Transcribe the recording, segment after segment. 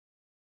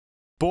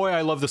Boy,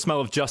 I love the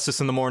smell of justice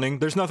in the morning.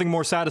 There's nothing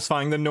more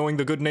satisfying than knowing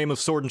the good name of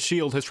Sword and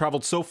Shield has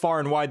traveled so far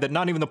and wide that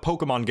not even the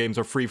Pokemon games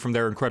are free from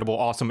their incredible,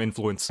 awesome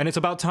influence. And it's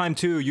about time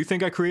too. You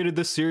think I created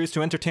this series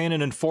to entertain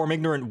and inform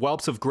ignorant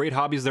whelps of great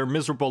hobbies their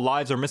miserable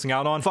lives are missing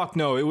out on? Fuck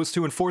no, it was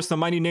to enforce the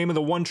mighty name of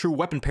the one true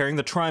weapon pairing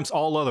that triumphs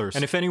all others.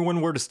 And if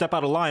anyone were to step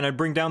out of line, I'd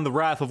bring down the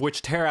wrath of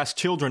which tear-ass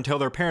children tell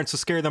their parents to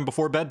scare them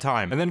before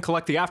bedtime, and then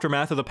collect the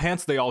aftermath of the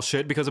pants they all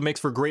shit because it makes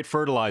for great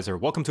fertilizer.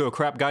 Welcome to a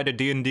crap guide to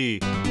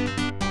D&D.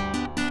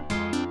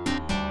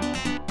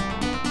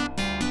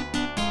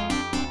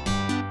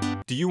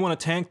 Do you want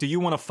to tank? Do you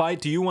want to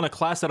fight? Do you want a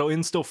class that'll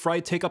instill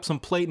fright? Take up some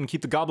plate and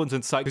keep the goblins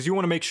in sight, because you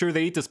want to make sure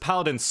they eat this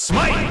Paladin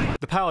smite!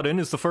 The Paladin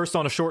is the first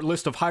on a short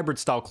list of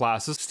hybrid-style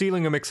classes,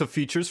 stealing a mix of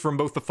features from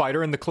both the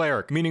fighter and the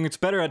cleric, meaning it's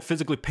better at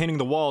physically painting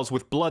the walls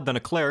with blood than a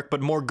cleric, but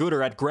more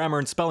gooder at grammar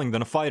and spelling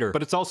than a fighter.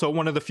 But it's also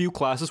one of the few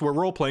classes where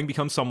role-playing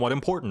becomes somewhat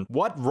important.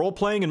 What?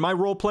 Role-playing in my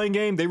role-playing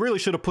game? They really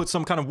should have put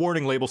some kind of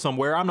warning label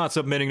somewhere. I'm not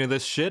submitting to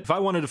this shit. If I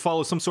wanted to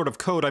follow some sort of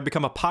code, I'd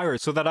become a pirate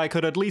so that I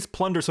could at least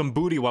plunder some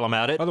booty while I'm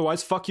at it.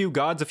 Otherwise, fuck you,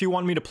 gods. If you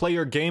want me to play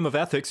your game of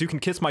ethics, you can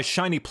kiss my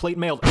shiny plate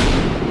mail.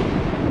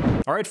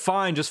 Alright,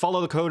 fine, just follow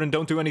the code and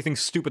don't do anything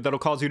stupid that'll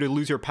cause you to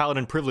lose your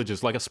paladin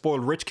privileges, like a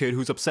spoiled rich kid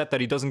who's upset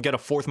that he doesn't get a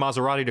fourth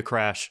Maserati to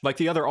crash. Like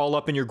the other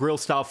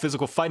all-up-in-your-grill-style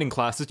physical fighting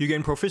classes, you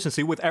gain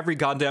proficiency with every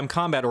goddamn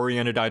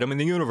combat-oriented item in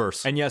the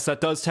universe. And yes,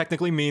 that does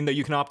technically mean that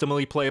you can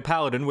optimally play a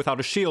paladin without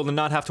a shield and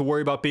not have to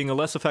worry about being a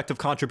less effective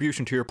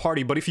contribution to your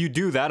party, but if you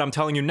do that, I'm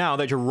telling you now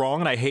that you're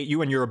wrong and I hate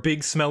you and you're a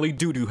big, smelly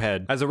doo-doo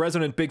head. As a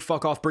resident big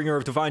fuck-off bringer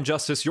of divine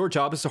justice, your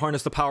job is to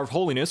harness the power of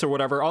holiness or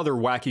whatever other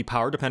wacky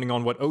power, depending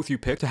on what oath you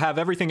pick, to have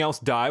everything else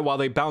die while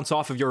they bounce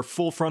off of your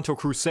full frontal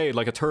crusade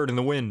like a turd in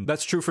the wind.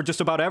 That's true for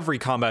just about every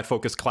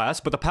combat-focused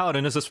class, but the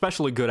Paladin is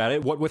especially good at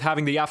it, what with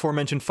having the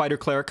aforementioned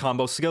fighter-cleric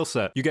combo skill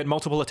set. You get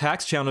multiple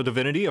attacks, channel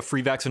divinity, a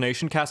free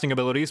vaccination, casting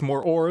abilities,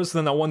 more auras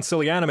than that one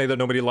silly anime that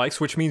nobody likes,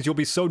 which means you'll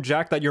be so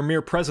jacked that your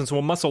mere presence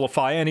will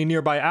muscleify any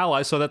nearby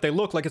allies so that they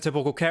look like a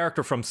typical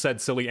character from said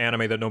silly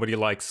anime that nobody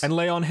likes. And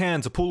lay on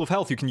hands, a pool of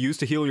health you can use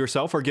to heal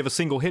yourself or give a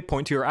single hit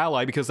point to your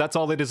ally because that's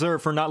all they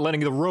deserve for not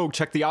letting the rogue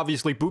check the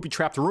obviously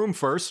booby-trapped room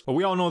first. But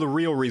we all know the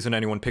real reason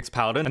anyone picks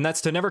Paladin, and that's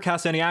to never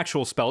cast any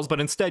actual spells,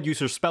 but instead use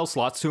your spell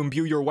slots to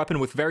imbue your weapon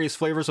with various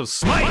flavors of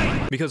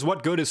smite! Because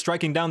what good is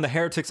striking down the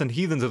heretics and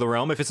heathens of the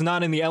realm if it's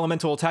not in the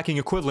elemental attacking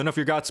equivalent of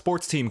your god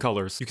sports team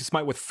colors? You can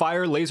smite with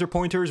fire, laser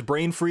pointers,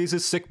 brain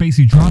freezes, sick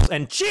bassy drops,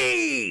 and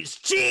cheese!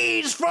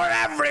 Cheese for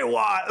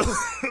everyone!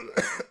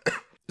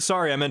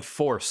 Sorry, I meant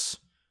force.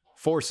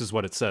 Force is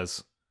what it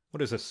says.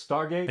 What is this,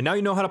 Stargate? And now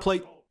you know how to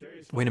play—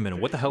 Wait a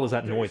minute, what the hell is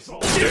that noise?